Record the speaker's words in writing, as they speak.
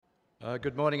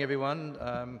Good morning, everyone.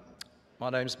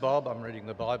 My name's Bob. I'm reading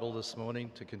the Bible this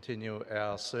morning to continue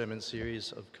our sermon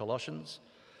series of Colossians.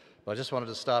 But I just wanted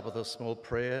to start with a small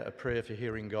prayer, a prayer for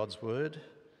hearing God's word.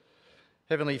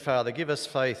 Heavenly Father, give us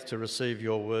faith to receive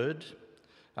your word,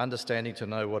 understanding to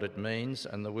know what it means,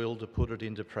 and the will to put it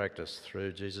into practice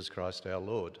through Jesus Christ our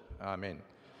Lord. Amen.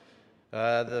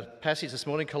 The passage this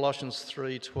morning, Colossians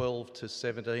 3:12 to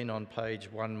 17 on page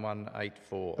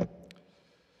 1184.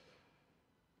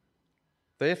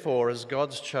 Therefore, as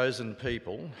God's chosen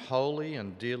people, holy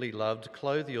and dearly loved,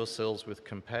 clothe yourselves with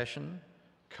compassion,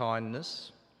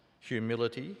 kindness,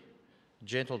 humility,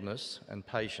 gentleness, and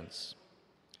patience.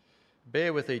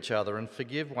 Bear with each other and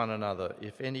forgive one another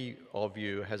if any of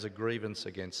you has a grievance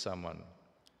against someone.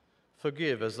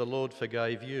 Forgive as the Lord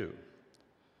forgave you.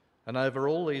 And over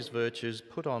all these virtues,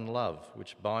 put on love,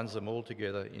 which binds them all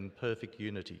together in perfect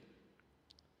unity.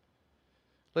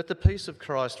 Let the peace of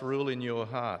Christ rule in your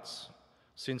hearts,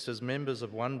 since as members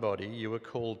of one body you are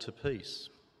called to peace,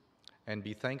 and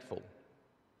be thankful.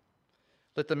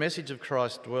 Let the message of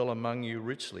Christ dwell among you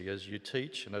richly as you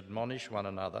teach and admonish one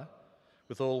another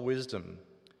with all wisdom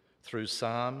through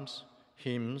psalms,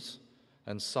 hymns,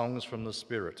 and songs from the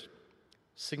Spirit,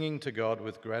 singing to God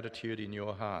with gratitude in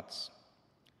your hearts.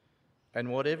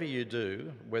 And whatever you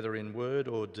do, whether in word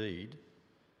or deed,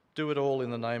 do it all in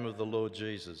the name of the Lord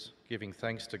Jesus, giving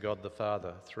thanks to God the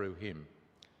Father through him.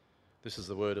 This is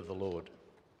the word of the Lord.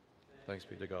 Thanks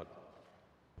be to God.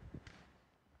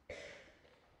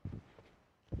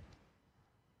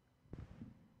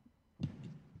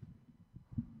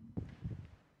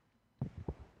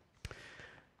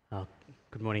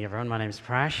 Good morning, everyone. My name is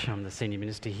Prash. I'm the senior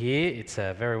minister here. It's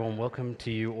a very warm welcome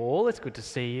to you all. It's good to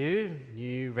see you,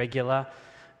 new, regular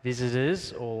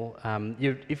visitors, or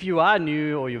if you are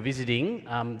new or you're visiting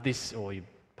or you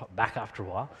pop back after a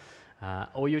while,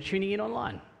 or you're tuning in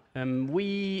online.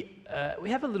 We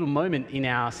have a little moment in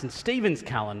our St. Stephen's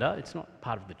calendar. It's not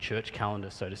part of the church calendar,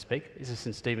 so to speak. It's a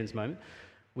St. Stephen's moment.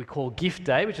 We call Gift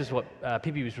Day, which is what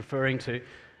Pippi was referring to.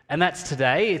 And that's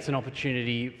today. It's an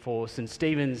opportunity for St.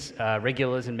 Stephen's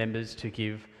regulars and members to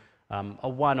give a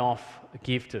one-off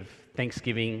gift of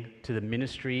thanksgiving to the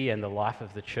ministry and the life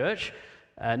of the church.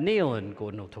 Neil and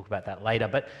Gordon will talk about that later,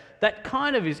 but that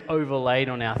kind of is overlaid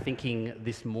on our thinking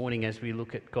this morning as we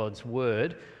look at God's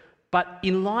Word. But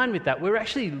in line with that, we're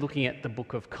actually looking at the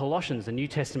book of Colossians, a New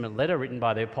Testament letter written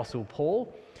by the Apostle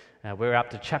Paul. We're up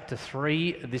to chapter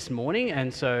 3 this morning,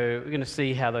 and so we're going to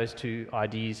see how those two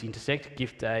ideas intersect,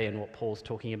 Gift Day and what Paul's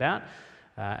talking about.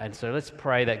 And so let's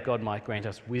pray that God might grant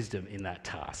us wisdom in that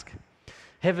task.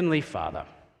 Heavenly Father,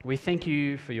 we thank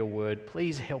you for your word.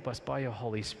 Please help us by your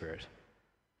Holy Spirit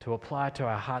to apply it to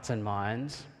our hearts and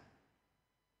minds,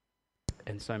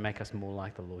 and so make us more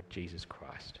like the Lord Jesus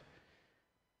Christ.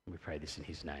 We pray this in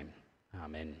his name.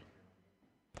 Amen.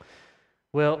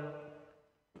 Well,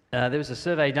 there was a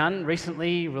survey done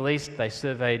recently, released. They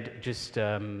surveyed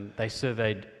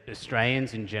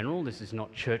Australians in general. This is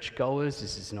not churchgoers.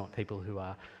 This is not people who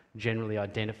are generally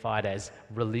identified as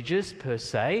religious per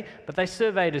se, but they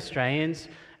surveyed Australians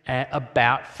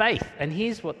about faith. And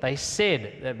here's what they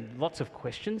said. Lots of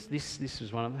questions. This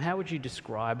was one of them. How would you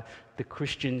describe the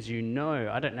Christians you know?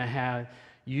 I don't know how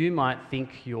you might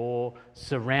think your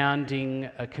surrounding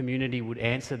community would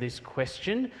answer this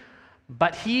question,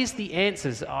 but here's the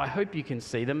answers. I hope you can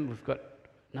see them. We've got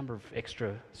a number of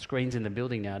extra screens in the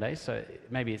building nowadays, so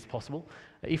maybe it's possible.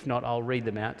 If not, I'll read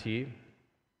them out to you.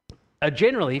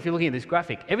 Generally, if you're looking at this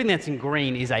graphic, everything that's in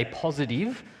green is a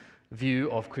positive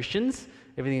view of Christians.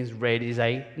 Everything that's red is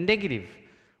a negative.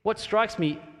 What strikes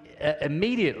me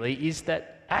immediately is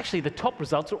that actually the top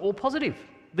results are all positive.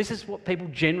 This is what people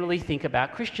generally think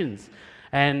about Christians.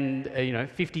 And,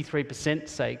 53%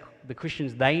 say the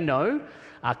Christians they know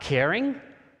are caring,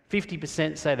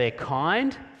 50% say they're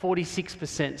kind,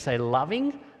 46% say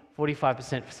loving,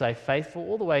 45% say faithful,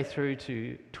 all the way through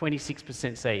to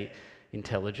 26% say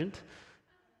intelligent.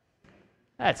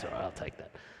 That's all right, I'll take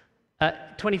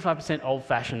that. 25%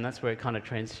 old-fashioned, that's where it kind of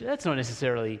trends. That's not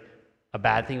necessarily a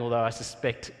bad thing, although I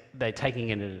suspect they're taking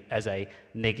it as a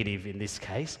negative in this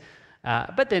case.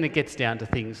 But then it gets down to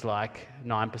things like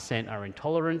 9% are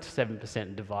intolerant,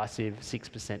 7% divisive,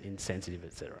 6% insensitive,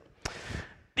 etc.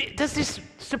 Does this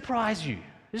surprise you?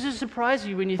 Does it surprise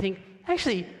you when you think,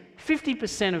 actually,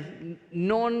 50% of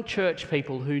non-church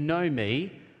people who know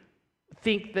me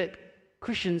think that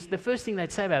Christians, the first thing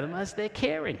they'd say about them is they're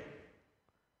caring.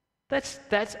 That's.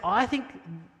 I think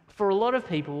for a lot of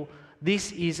people,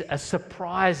 this is a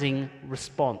surprising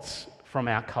response from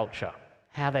our culture,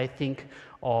 how they think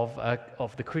of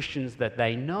the Christians that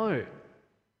they know.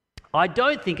 I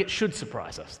don't think it should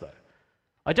surprise us, though.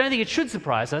 I don't think it should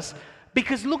surprise us,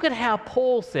 because look at how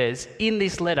Paul says in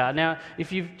this letter. Now,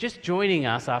 if you're just joining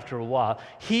us after a while,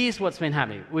 here's what's been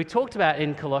happening. We talked about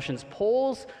in Colossians,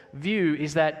 Paul's view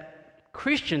is that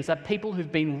Christians are people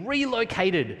who've been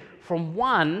relocated from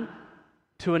one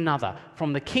to another,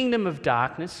 from the kingdom of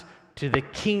darkness to the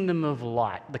kingdom of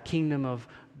light, the kingdom of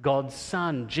God's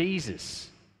Son, Jesus.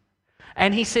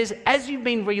 And he says, as you've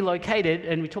been relocated,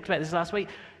 and we talked about this last week,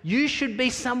 you should be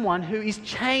someone who is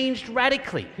changed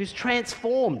radically, who's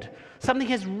transformed. Something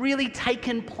has really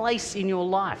taken place in your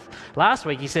life. Last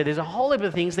week he said there's a whole heap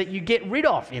of things that you get rid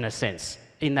of, in a sense,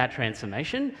 in that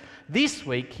transformation. This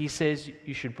week he says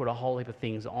you should put a whole heap of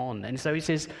things on. And so he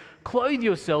says, clothe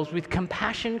yourselves with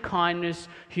compassion, kindness,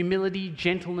 humility,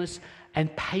 gentleness,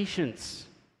 and patience.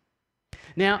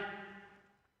 Now,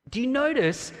 do you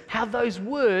notice how those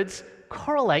words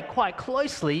correlate quite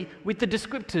closely with the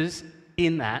descriptors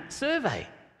in that survey?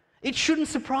 It shouldn't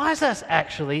surprise us,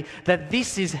 actually, that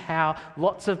this is how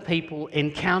lots of people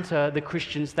encounter the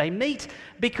Christians they meet,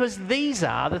 because these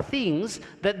are the things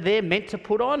that they're meant to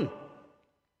put on.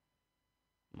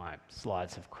 My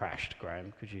slides have crashed,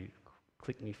 Graham. Could you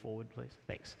click me forward, please?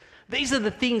 Thanks. These are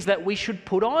the things that we should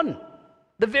put on,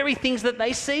 the very things that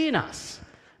they see in us.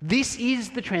 This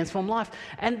is the transformed life.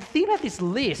 And the thing about this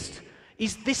list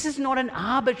is this is not an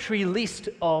arbitrary list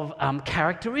of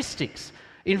characteristics.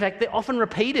 In fact, they're often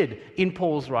repeated in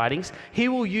Paul's writings. He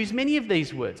will use many of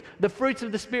these words. The fruits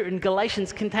of the Spirit in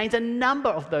Galatians contains a number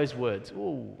of those words.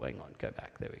 Oh, hang on, go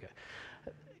back. There we go.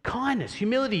 Kindness,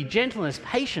 humility, gentleness,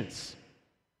 patience.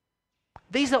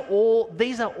 These are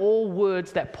all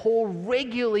words that Paul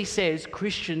regularly says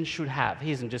Christians should have. He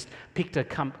hasn't just picked a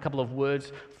couple of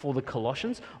words for the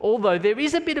Colossians, although there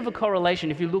is a bit of a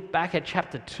correlation if you look back at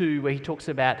chapter 2 where he talks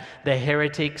about the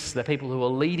heretics, the people who are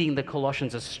leading the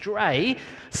Colossians astray.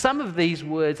 Some of these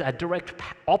words are direct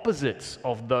opposites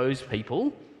of those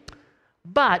people.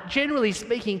 But generally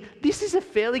speaking, this is a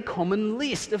fairly common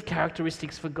list of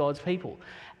characteristics for God's people.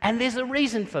 And there's a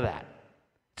reason for that.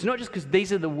 It's not just because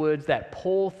these are the words that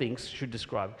Paul thinks should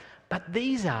describe, but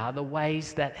these are the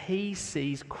ways that he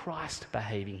sees Christ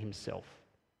behaving himself.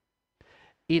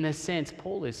 In a sense,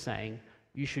 Paul is saying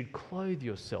you should clothe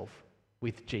yourself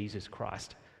with Jesus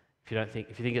Christ. If you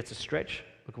think it's a stretch,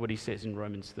 look at what he says in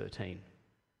Romans 13.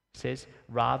 He says,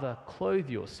 rather clothe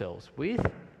yourselves with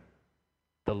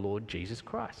the Lord Jesus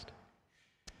Christ.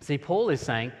 See, Paul is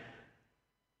saying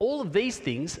all of these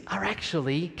things are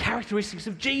actually characteristics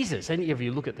of Jesus. And if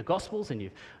you look at the Gospels and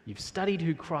you've studied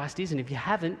who Christ is, and if you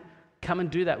haven't, come and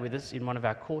do that with us in one of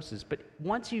our courses. But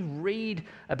once you read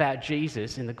about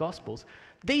Jesus in the Gospels,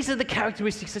 these are the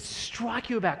characteristics that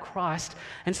strike you about Christ.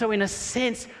 And so in a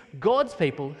sense, God's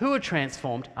people who are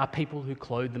transformed are people who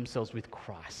clothe themselves with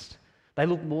Christ. They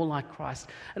look more like Christ.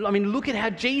 And I mean, look at how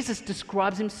Jesus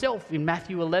describes himself. In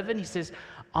Matthew 11, he says,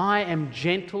 I am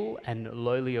gentle and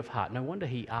lowly of heart. No wonder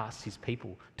he asks his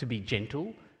people to be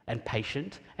gentle and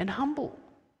patient and humble.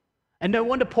 And no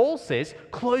wonder Paul says,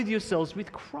 clothe yourselves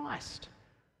with Christ.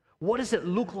 What does it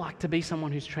look like to be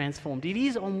someone who's transformed? It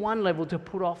is on one level to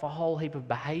put off a whole heap of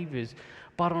behaviours,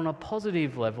 but on a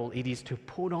positive level, it is to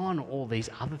put on all these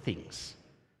other things.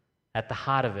 At the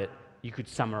heart of it, you could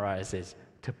summarise as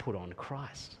to put on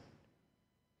Christ.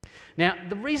 Now,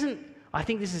 the reason I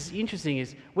think this is interesting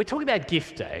is we're talking about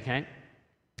gift day, okay?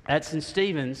 At St.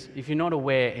 Stephen's, if you're not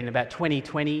aware, in about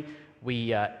 2020,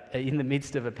 we, in the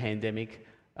midst of a pandemic,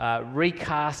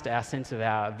 recast our sense of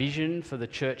our vision for the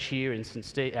church here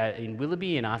in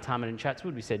Willoughby, in Artarmon and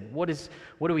Chatswood. We said, what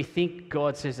do we think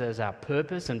God says as our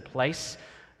purpose and place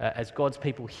as God's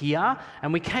people here?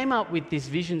 And we came up with this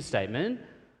vision statement,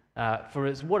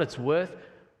 for what it's worth.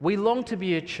 We long to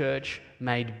be a church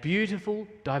made beautiful,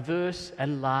 diverse,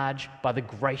 and large by the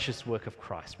gracious work of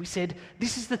Christ. We said,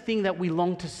 this is the thing that we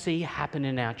long to see happen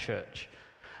in our church.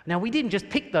 Now, we didn't just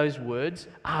pick those words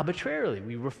arbitrarily.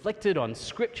 We reflected on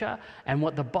Scripture and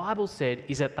what the Bible said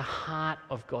is at the heart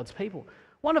of God's people.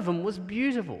 One of them was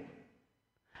beautiful.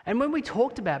 And when we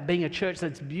talked about being a church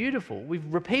that's beautiful, we've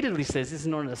repeatedly said this is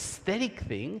not an aesthetic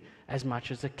thing as much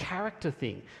as a character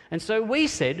thing. And so we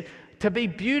said to be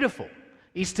beautiful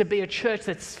is to be a church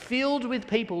that's filled with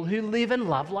people who live and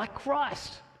love like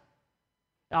Christ.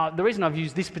 The reason I've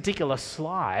used this particular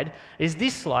slide is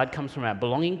this slide comes from our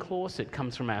belonging clause. It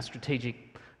comes from our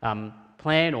strategic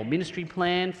plan or ministry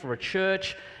plan for a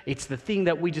church. It's the thing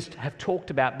that we just have talked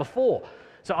about before.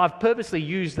 So I've purposely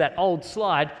used that old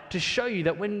slide to show you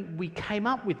that when we came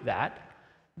up with that,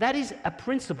 that is a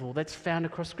principle that's found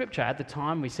across Scripture. At the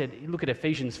time, we said, look at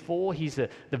Ephesians 4. Here's the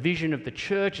vision of the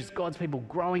church as God's people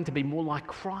growing to be more like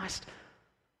Christ.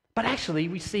 But actually,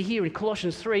 we see here in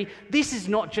Colossians 3, this is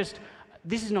not just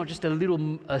This is not just a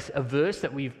verse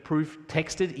that we've proof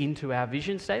texted into our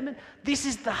vision statement. This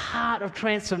is the heart of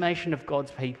transformation of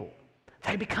God's people.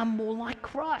 They become more like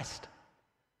Christ.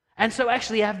 And so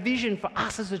actually our vision for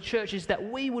us as a church is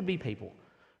that we would be people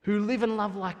who live and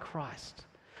love like Christ.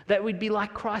 That we'd be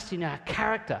like Christ in our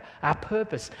character, our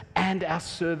purpose, and our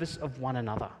service of one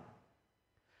another.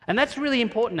 And that's really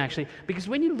important actually, because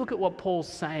when you look at what Paul's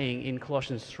saying in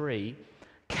Colossians 3,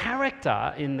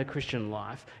 character in the Christian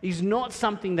life is not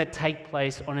something that takes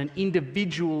place on an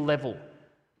individual level,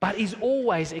 but is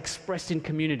always expressed in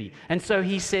community. And so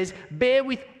he says, bear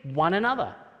with one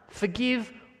another,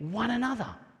 forgive one another.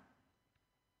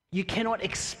 You cannot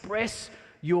express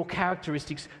your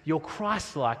characteristics, your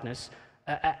Christ-likeness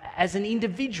as an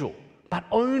individual, but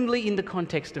only in the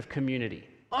context of community.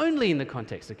 Only in the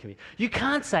context of community. You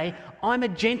can't say, I'm a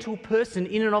gentle person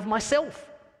in and of myself.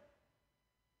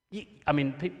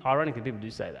 Ironically, people do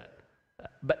say that.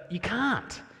 But you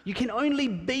can't. You can only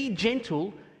be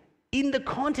gentle in the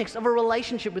context of a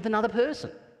relationship with another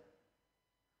person.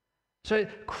 So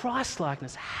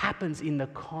Christ-likeness happens in the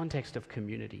context of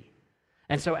community.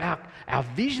 And so our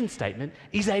vision statement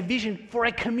is a vision for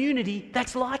a community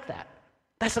that's like that.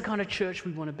 That's the kind of church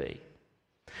we want to be.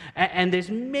 And there's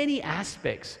many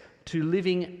aspects to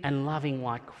living and loving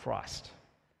like Christ.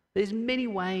 There's many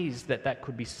ways that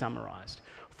could be summarized.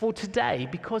 For today,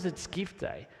 because it's Gift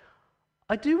Day,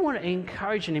 I do want to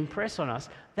encourage and impress on us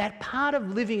that part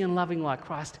of living and loving like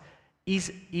Christ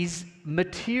is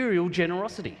material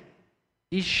generosity,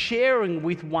 is sharing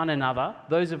with one another,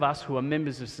 those of us who are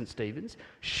members of St. Stephen's,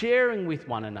 sharing with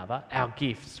one another our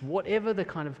gifts, whatever the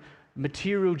kind of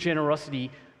material generosity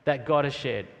that God has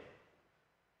shared.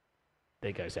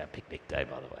 There goes our picnic day,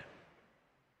 by the way.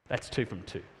 That's 2 from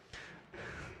 2.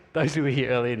 Those who were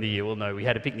here early in the year will know we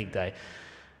had a picnic day,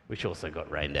 which also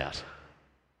got rained out.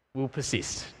 We'll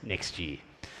persist next year.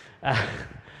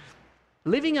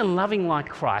 Living and loving like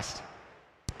Christ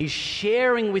is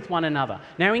sharing with one another.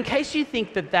 Now, in case you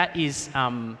think that is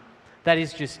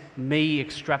just me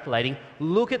extrapolating,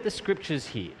 look at the scriptures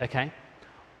here, okay?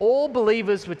 All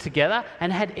believers were together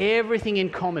and had everything in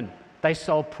common. They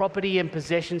sold property and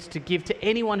possessions to give to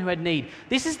anyone who had need.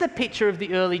 This is the picture of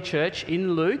the early church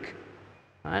in Luke.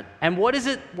 Right? And what does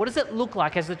it look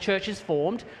like as the church is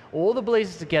formed? All the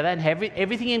believers together and have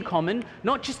everything in common,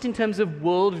 not just in terms of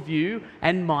worldview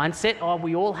and mindset. Oh,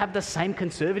 we all have the same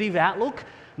conservative outlook.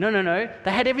 No.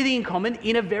 They had everything in common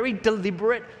in a very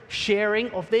deliberate sharing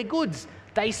of their goods.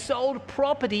 They sold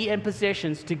property and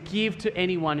possessions to give to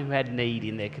anyone who had need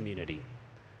in their community.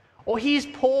 Or here's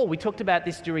Paul. We talked about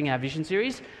this during our vision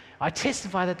series. I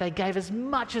testify that they gave as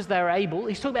much as they were able.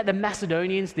 He's talking about the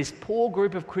Macedonians, this poor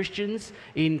group of Christians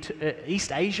in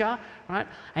East Asia, right?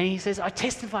 And he says, I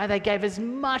testify they gave as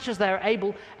much as they were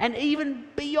able and even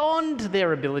beyond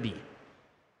their ability.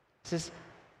 He says,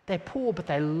 they're poor, but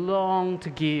they long to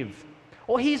give.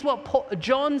 Or here's what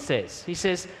John says. He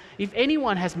says, if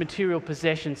anyone has material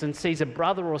possessions and sees a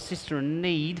brother or sister in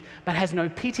need, but has no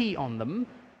pity on them,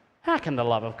 how can the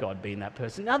love of God be in that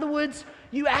person? In other words,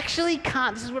 you actually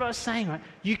can't, this is what I was saying, right?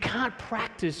 You can't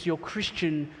practice your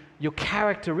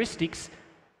characteristics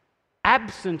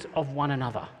absent of one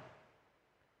another.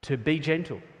 To be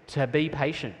gentle, to be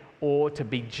patient, or to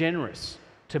be generous,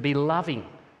 to be loving,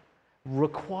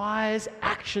 requires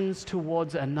actions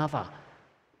towards another.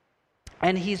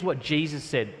 And here's what Jesus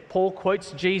said. Paul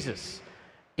quotes Jesus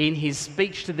in his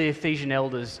speech to the Ephesian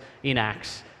elders in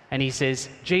Acts. And he says,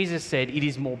 Jesus said, it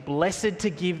is more blessed to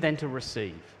give than to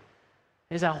receive.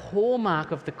 There's a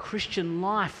hallmark of the Christian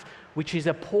life, which is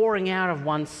a pouring out of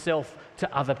oneself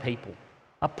to other people.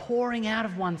 A pouring out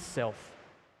of oneself.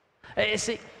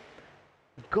 See,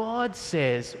 God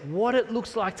says what it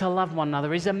looks like to love one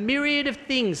another is a myriad of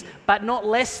things, but not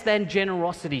less than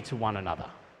generosity to one another.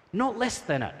 Not less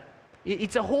than it.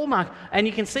 It's a hallmark. And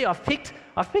you can see I've picked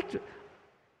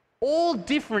all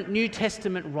different New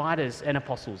Testament writers and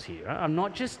apostles here.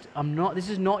 This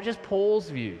is not just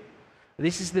Paul's view.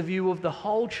 This is the view of the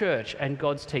whole church and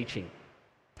God's teaching.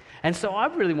 And so I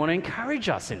really want to encourage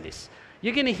us in this.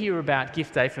 You're going to hear about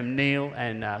Gift Day from Neil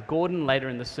and Gordon later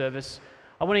in the service.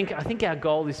 I think our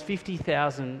goal is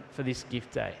 50,000 for this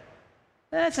Gift Day.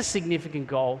 That's a significant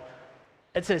goal.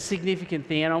 It's a significant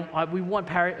thing, and we want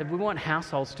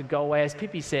households to go away, as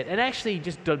Pippi said, and actually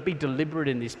just be deliberate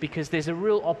in this, because there's a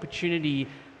real opportunity,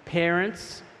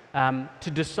 parents,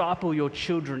 to disciple your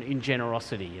children in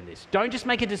generosity in this. Don't just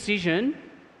make a decision.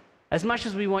 As much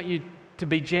as we want you to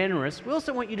be generous, we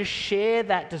also want you to share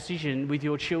that decision with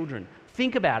your children.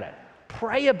 Think about it.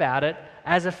 Pray about it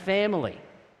as a family.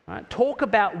 Right? Talk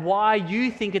about why you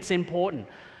think it's important.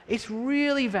 It's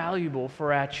really valuable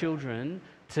for our children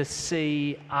to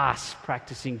see us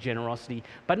practicing generosity,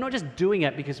 but not just doing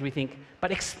it because we think,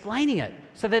 but explaining it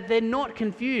so that they're not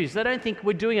confused. They don't think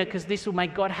we're doing it because this will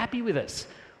make God happy with us.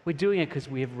 We're doing it because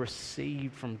we have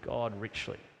received from God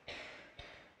richly.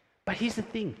 But here's the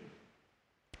thing.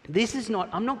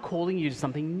 I'm not calling you to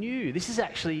something new. This is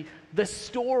actually the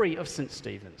story of St.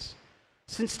 Stephen's.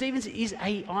 St. Stephen's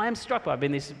I am struck by, I've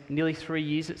been this nearly 3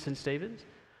 years at St. Stephen's.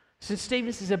 St.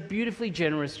 Stephen's is a beautifully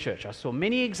generous church. I saw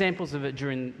many examples of it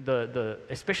during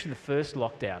especially the first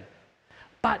lockdown.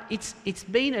 But it's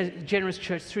been a generous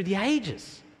church through the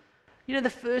ages. You know,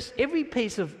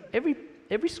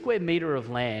 every square metre of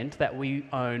land that we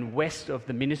own west of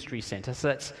the ministry centre, so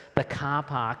that's the car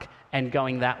park and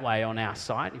going that way on our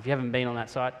site. If you haven't been on that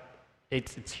site,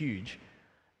 it's huge.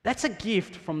 That's a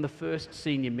gift from the first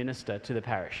senior minister to the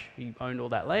parish. He owned all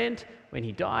that land. When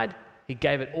he died, he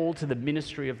gave it all to the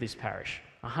ministry of this parish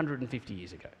 150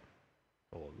 years ago,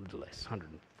 or a little less,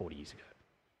 140 years ago.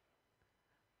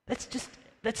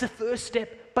 That's the first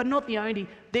step, but not the only.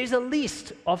 There's a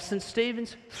list of St.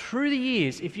 Stephen's through the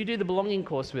years. If you do the belonging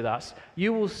course with us,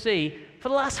 you will see for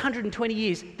the last 120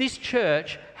 years, this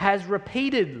church has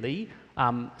repeatedly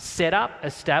set up,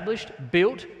 established,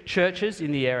 built churches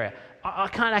in the area. I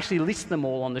can't actually list them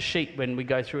all on the sheet when we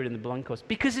go through it in the belonging course,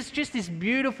 because it's just this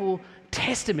beautiful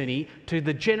testimony to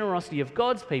the generosity of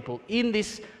God's people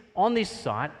on this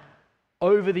site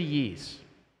over the years.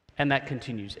 And that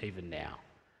continues even now.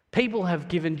 People have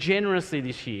given generously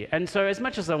this year. And so as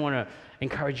much as I want to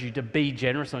encourage you to be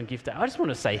generous on gift day, I just want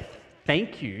to say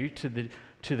thank you to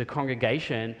the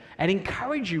congregation and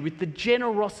encourage you with the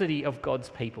generosity of God's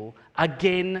people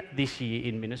again this year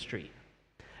in ministry.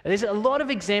 There's a lot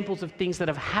of examples of things that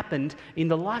have happened in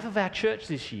the life of our church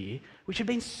this year which have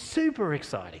been super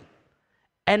exciting.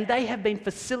 And they have been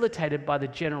facilitated by the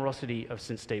generosity of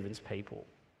St. Stephen's people.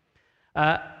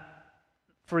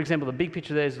 For example, the big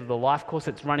picture there is of the life course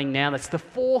that's running now. That's the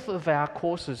fourth of our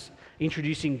courses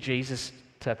introducing Jesus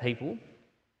to people.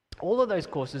 All of those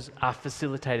courses are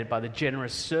facilitated by the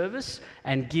generous service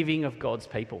and giving of God's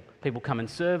people. People come and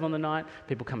serve on the night.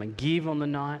 People come and give on the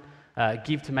night.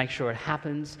 Give to make sure it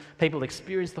happens. People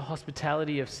experience the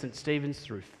hospitality of St. Stephen's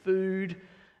through food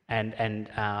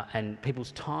and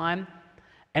people's time.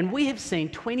 And we have seen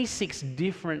 26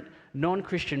 different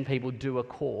non-Christian people do a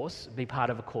course, be part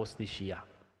of a course this year.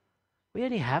 We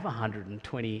only have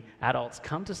 120 adults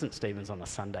come to St. Stephen's on a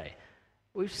Sunday.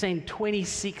 We've seen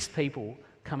 26 people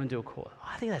come and do a course.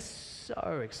 I think that's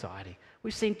so exciting.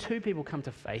 We've seen 2 people come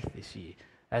to faith this year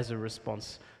as a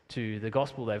response to the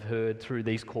gospel they've heard through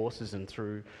these courses and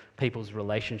through people's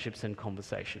relationships and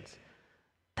conversations.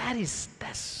 That's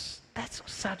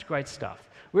such great stuff.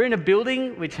 We're in a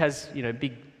building which has,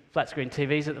 big flat screen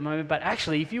TVs at the moment, but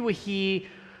actually if you were here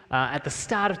at the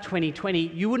start of 2020,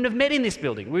 you wouldn't have met in this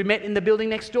building. We met in the building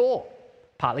next door,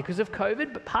 partly because of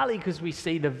COVID, but partly because we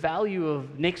see the value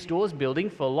of next door's building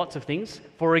for lots of things.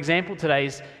 For example,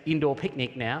 today's indoor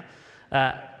picnic now.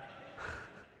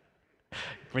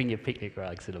 Bring your picnic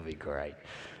rugs, it'll be great.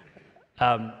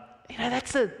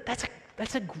 That's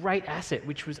a great asset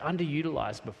which was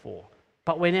underutilized before.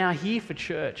 But we're now here for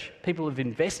church. People have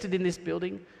invested in this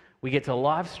building. We get to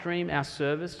live stream our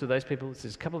service to those people.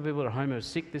 There's a couple of people at home who are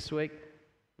sick this week.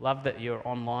 Love that you're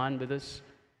online with us.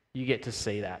 You get to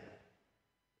see that.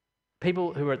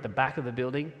 People who are at the back of the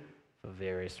building, for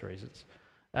various reasons,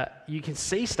 you can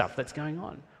see stuff that's going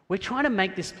on. We're trying to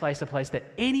make this place a place that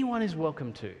anyone is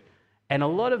welcome to. And a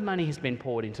lot of money has been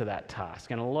poured into that task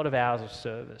and a lot of hours of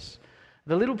service.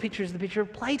 The little picture is the picture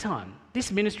of playtime.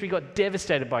 This ministry got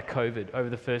devastated by COVID over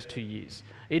the first 2 years.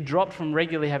 It dropped from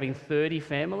regularly having 30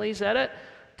 families at it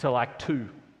to like 2.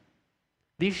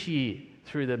 This year,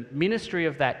 through the ministry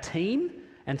of that team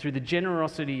and through the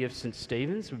generosity of St.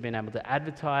 Stephen's, we've been able to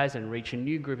advertise and reach a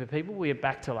new group of people. We are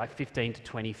back to like 15 to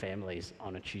 20 families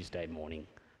on a Tuesday morning.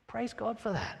 Praise God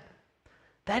for that.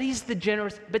 That is the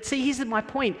generous. But see, here's my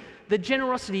point. The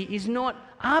generosity is not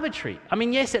arbitrary. I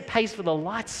mean, yes, it pays for the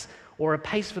lights or it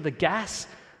pays for the gas,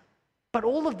 but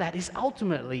all of that is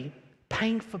ultimately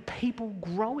paying for people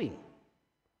growing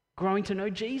to know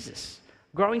Jesus,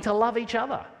 growing to love each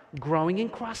other, growing in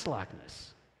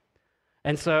Christ-likeness.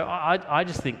 And so I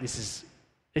just think this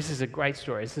is a great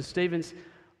story. St. Stephen's,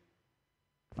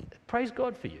 praise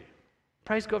God for you.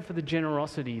 Praise God for the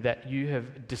generosity that you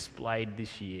have displayed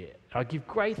this year. I give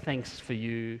great thanks for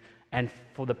you and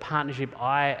for the partnership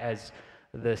I, as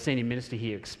the senior minister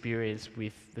here, experienced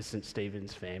with the St.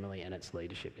 Stephen's family and its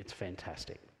leadership. It's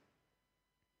fantastic.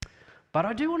 But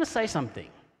I do want to say something.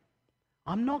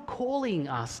 I'm not calling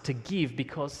us to give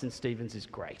because St. Stephen's is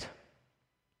great.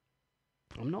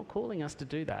 I'm not calling us to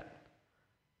do that.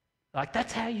 Like,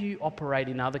 that's how you operate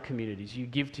in other communities. You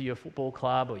give to your football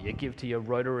club, or you give to your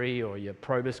Rotary or your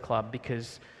Probus club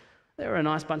because they're a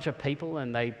nice bunch of people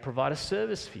and they provide a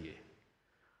service for you.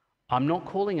 I'm not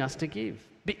calling us to give.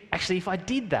 But actually, if I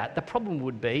did that, the problem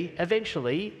would be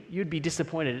eventually you'd be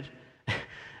disappointed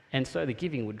and so the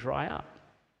giving would dry up.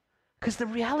 Because the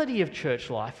reality of church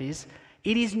life is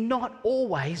it is not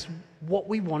always what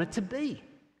we want it to be.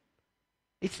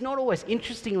 It's not always.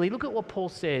 Interestingly, look at what Paul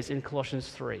says in Colossians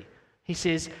 3. He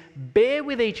says, bear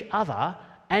with each other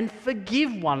and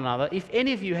forgive one another if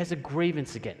any of you has a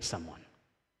grievance against someone.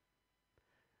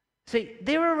 See,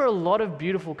 there are a lot of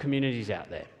beautiful communities out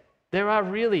there. There are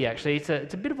really, actually, it's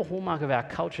a bit of a hallmark of our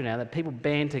culture now that people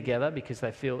band together because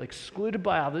they feel excluded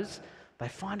by others. They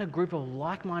find a group of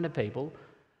like-minded people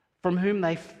from whom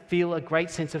they feel a great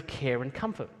sense of care and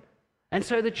comfort. And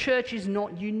so the church is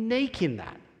not unique in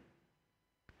that.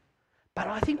 But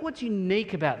I think what's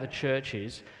unique about the church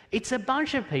is it's a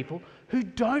bunch of people who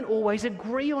don't always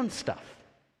agree on stuff,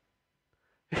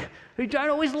 who don't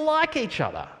always like each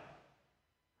other,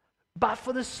 but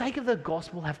for the sake of the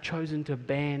gospel have chosen to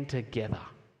band together.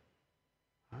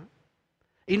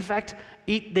 In fact,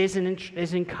 there's an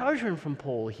encouragement from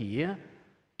Paul here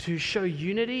to show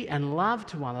unity and love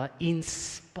to one another in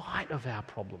spite of our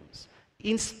problems,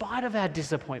 in spite of our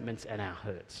disappointments and our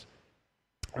hurts.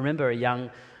 I remember a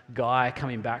young guy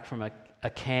coming back from a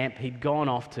camp. He'd gone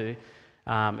off to,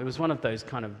 it was one of those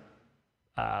kind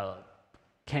of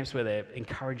camps where they're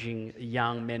encouraging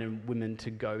young men and women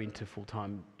to go into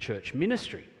full-time church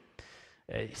ministry.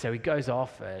 So he goes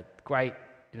off, great,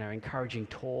 encouraging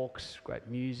talks, great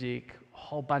music, a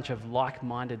whole bunch of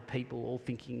like-minded people all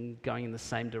thinking, going in the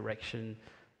same direction,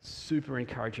 super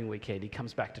encouraging weekend. He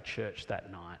comes back to church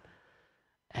that night.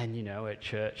 And, at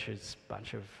church, it's a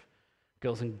bunch of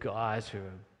girls and guys who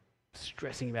are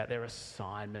stressing about their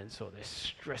assignments, or they're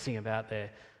stressing about their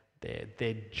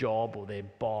job or their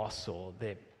boss or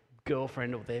their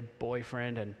girlfriend or their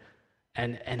boyfriend,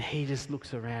 and he just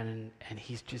looks around and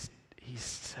he's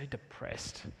so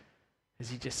depressed as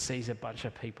he just sees a bunch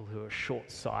of people who are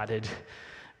short-sighted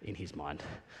in his mind.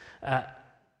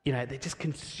 They're just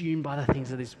consumed by the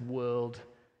things of this world.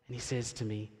 And he says to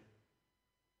me,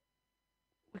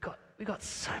 we got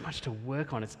so much to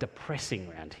work on. It's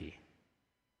depressing around here.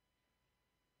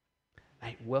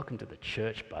 Mate, welcome to the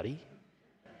church, buddy.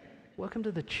 Welcome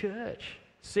to the church.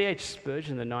 C.H.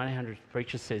 Spurgeon, the 1900s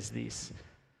preacher, says this.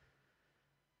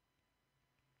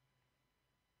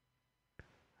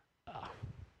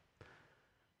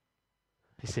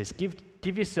 He says,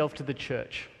 give yourself to the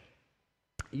church.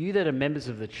 You that are members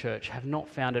of the church have not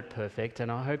found it perfect,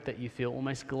 and I hope that you feel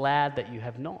almost glad that you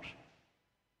have not.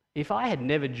 If I had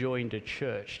never joined a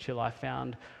church till I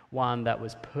found one that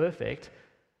was perfect,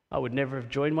 I would never have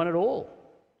joined one at all.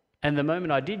 And the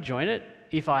moment I did join it,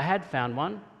 if I had found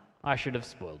one, I should have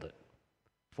spoiled it,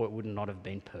 for it would not have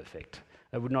been perfect.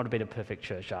 It would not have been a perfect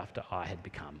church after I had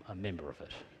become a member of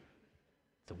it.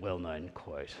 It's a well-known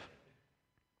quote.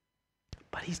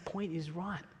 But his point is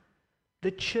right.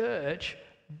 The church,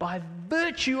 by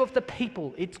virtue of the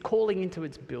people it's calling into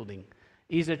its building,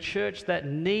 is a church that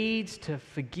needs to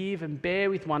forgive and bear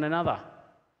with one another.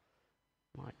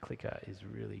 My clicker is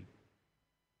really...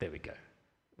 There we go.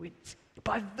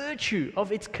 By virtue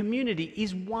of its community,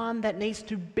 is one that needs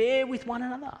to bear with one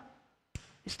another.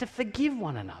 It's to forgive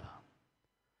one another.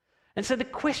 And so the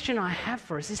question I have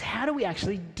for us is, how do we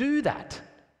actually do that?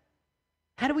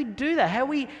 How do we do that? How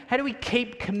do we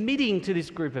keep committing to this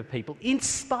group of people in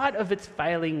spite of its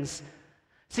failings?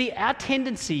 See, our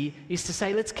tendency is to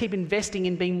say, let's keep investing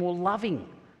in being more loving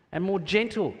and more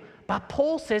gentle. But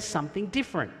Paul says something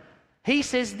different. He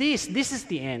says this is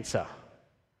the answer.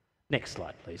 Next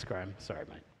slide, please, Graham. Sorry,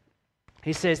 mate.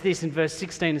 He says this in verse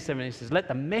 16 and 17. He says, let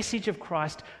the message of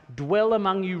Christ dwell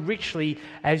among you richly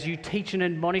as you teach and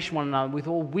admonish one another with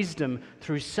all wisdom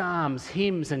through psalms,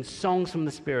 hymns, and songs from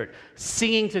the Spirit,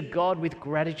 singing to God with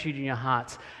gratitude in your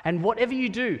hearts. And whatever you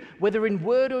do, whether in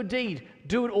word or deed,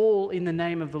 do it all in the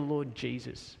name of the Lord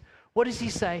Jesus. What does he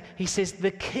say? He says the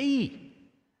key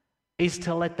is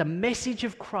to let the message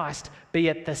of Christ be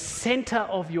at the center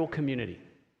of your community.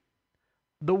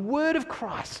 The word of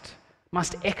Christ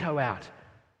must echo out.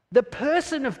 The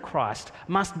person of Christ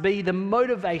must be the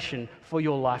motivation for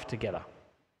your life together.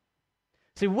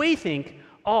 See, we think,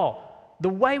 the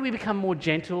way we become more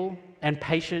gentle and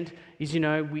patient is,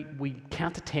 we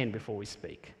count to 10 before we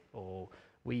speak, or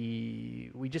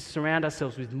we just surround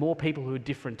ourselves with more people who are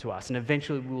different to us, and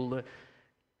eventually we'll learn.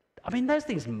 Those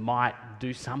things might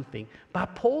do something,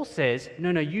 but Paul says,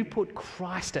 no, you put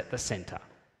Christ at the center,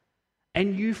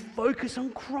 and you focus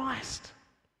on Christ.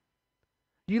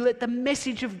 you let the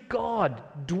message of God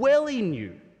dwell in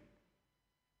you,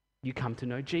 you come to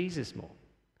know Jesus more.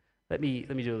 Let me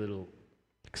do a little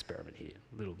experiment here,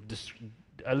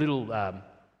 a little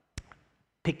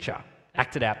picture,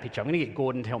 acted out picture. I'm going to get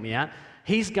Gordon to help me out.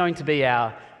 He's going to be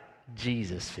our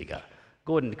Jesus figure.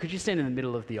 Gordon, could you stand in the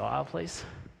middle of the aisle, please?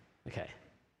 Okay.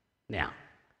 Now,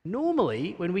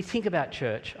 normally when we think about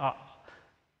church,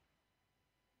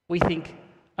 we think,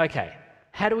 okay,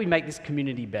 how do we make this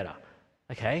community better?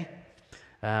 Okay.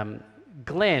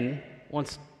 Glenn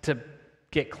wants to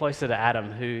get closer to Adam,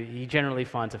 who he generally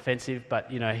finds offensive, but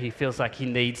he feels like he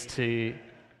needs to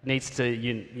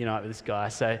unite with this guy.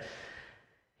 So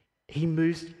he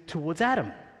moves towards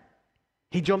Adam.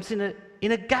 He jumps in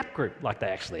a gap group, like they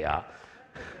actually are.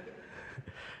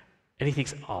 And he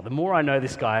thinks, the more I know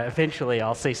this guy, eventually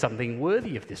I'll see something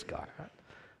worthy of this guy. Right?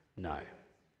 No.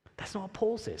 That's not what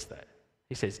Paul says, though.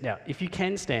 He says, now, if you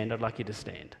can stand, I'd like you to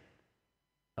stand.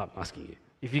 I'm asking you.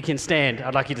 If you can stand,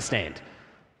 I'd like you to stand.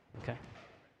 Okay?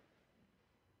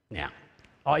 Now,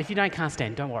 if you can't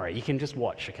stand, don't worry. You can just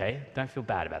watch, okay? Don't feel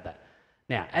bad about that.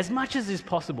 Now, as much as is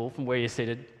possible from where you're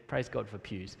seated, praise God for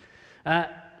pews,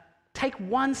 take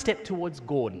one step towards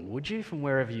Gordon, would you, from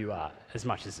wherever you are, as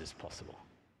much as is possible.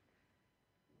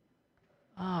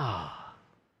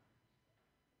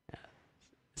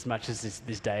 As much as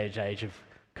this day and age of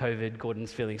COVID,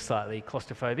 Gordon's feeling slightly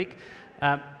claustrophobic.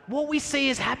 What we see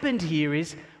has happened here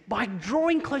is, by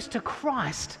drawing close to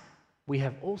Christ, we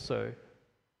have also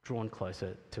drawn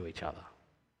closer to each other.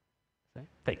 So,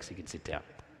 thanks, you can sit down.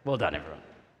 Well done, everyone.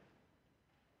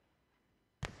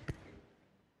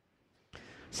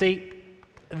 See,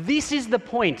 this is the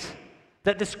point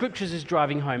that the Scriptures is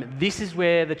driving home. This is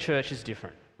where the church is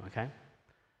different, okay?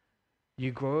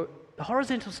 You grow, the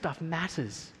horizontal stuff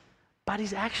matters, but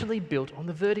is actually built on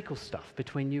the vertical stuff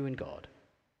between you and God.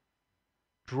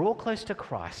 Draw close to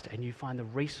Christ and you find the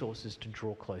resources to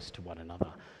draw close to one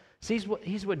another. See,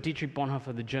 here's what Dietrich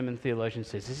Bonhoeffer, the German theologian,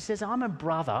 says. He says, I'm a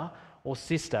brother or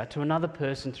sister to another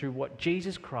person through what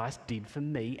Jesus Christ did for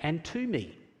me and to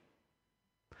me.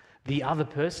 The other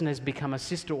person has become a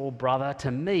sister or brother to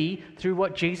me through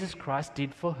what Jesus Christ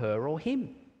did for her or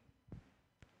him.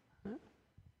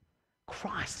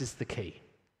 Christ is the key.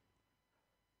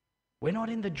 We're not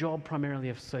in the job primarily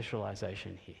of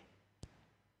socialization here.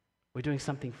 We're doing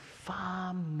something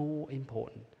far more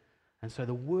important. And so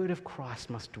the word of Christ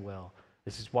must dwell.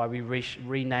 This is why we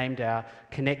renamed our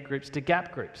Connect groups to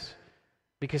Gap groups.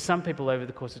 Because some people over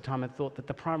the course of time have thought that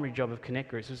the primary job of Connect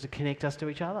groups was to connect us to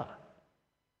each other.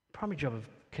 The primary job of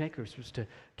Connect groups was to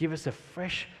give us a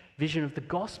fresh vision of the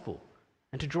gospel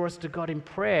and to draw us to God in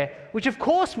prayer, which of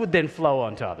course would then flow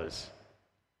on to others.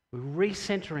 We're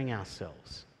recentering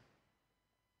ourselves.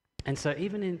 And so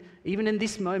even in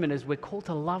this moment, as we're called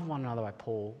to love one another by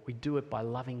Paul, we do it by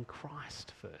loving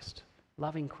Christ first.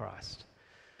 Loving Christ.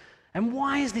 And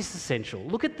why is this essential?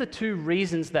 Look at the two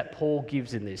reasons that Paul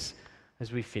gives in this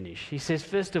as we finish. He says,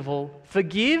 first of all,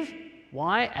 forgive.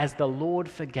 Why? As the Lord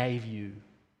forgave you.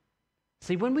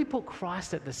 See, when we put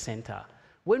Christ at the center,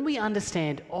 when we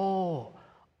understand,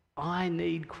 I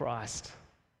need Christ,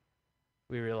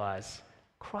 we realize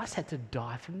Christ had to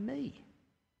die for me.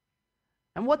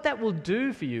 And what that will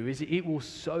do for you is it will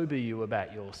sober you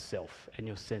about yourself and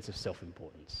your sense of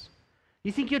self-importance.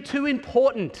 You think you're too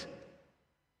important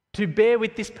to bear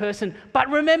with this person, but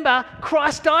remember,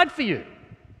 Christ died for you.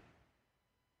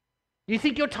 You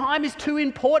think your time is too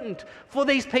important for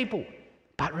these people,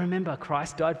 but remember,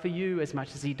 Christ died for you as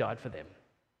much as he died for them.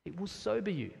 It will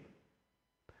sober you.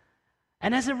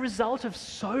 And as a result of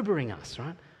sobering us,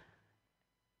 right,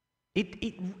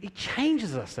 it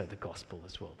changes us at the gospel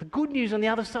as well. The good news on the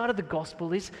other side of the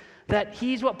gospel is that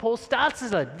here's what Paul starts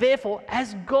as: therefore,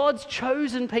 as God's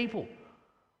chosen people,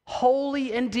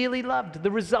 holy and dearly loved. The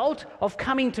result of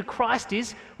coming to Christ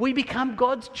is we become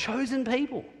God's chosen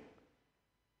people.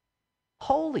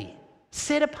 Holy,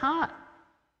 set apart,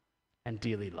 and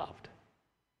dearly loved.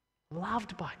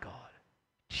 Loved by God,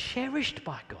 cherished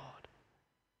by God.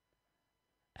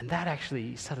 And that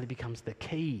actually suddenly becomes the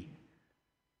key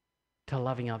to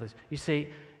loving others. You see,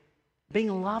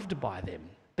 being loved by them,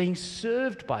 being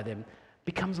served by them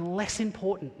becomes less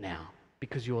important now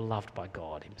because you're loved by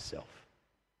God himself.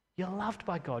 You're loved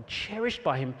by God, cherished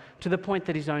by him to the point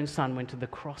that his own son went to the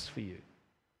cross for you.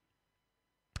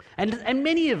 And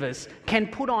many of us can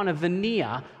put on a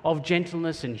veneer of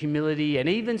gentleness and humility and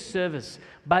even service,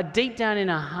 but deep down in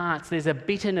our hearts there's a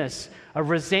bitterness, a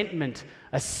resentment,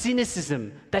 a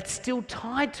cynicism that's still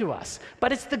tied to us.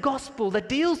 But it's the gospel that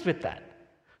deals with that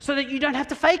so that you don't have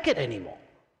to fake it anymore.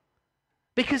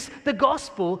 Because the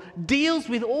gospel deals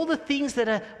with all the things that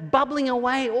are bubbling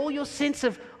away, all your sense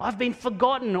of, I've been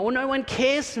forgotten, or no one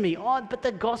cares for me. Oh, but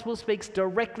the gospel speaks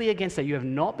directly against that. You have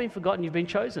not been forgotten, you've been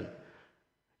chosen.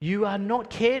 You are not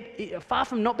cared, far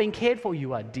from not being cared for,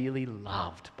 you are dearly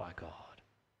loved by God.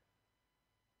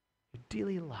 You're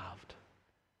dearly loved.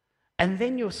 And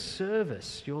then your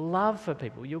service, your love for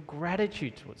people, your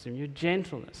gratitude towards them, your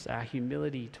gentleness, our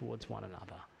humility towards one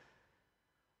another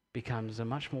becomes a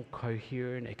much more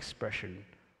coherent expression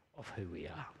of who we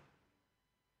are.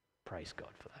 Praise God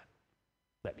for that.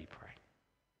 Let me pray.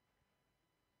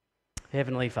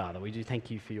 Heavenly Father, we do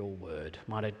thank you for your word.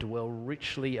 Might it dwell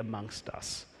richly amongst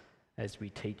us as we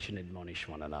teach and admonish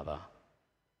one another,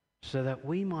 so that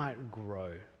we might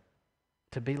grow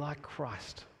to be like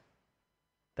Christ,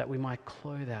 that we might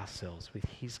clothe ourselves with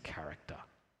his character,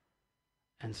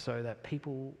 and so that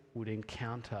people would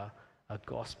encounter a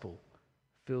gospel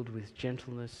filled with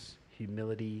gentleness,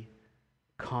 humility,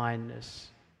 kindness,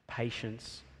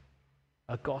 patience,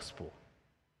 a gospel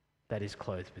that is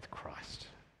clothed with Christ.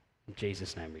 In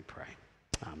Jesus' name we pray.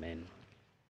 Amen.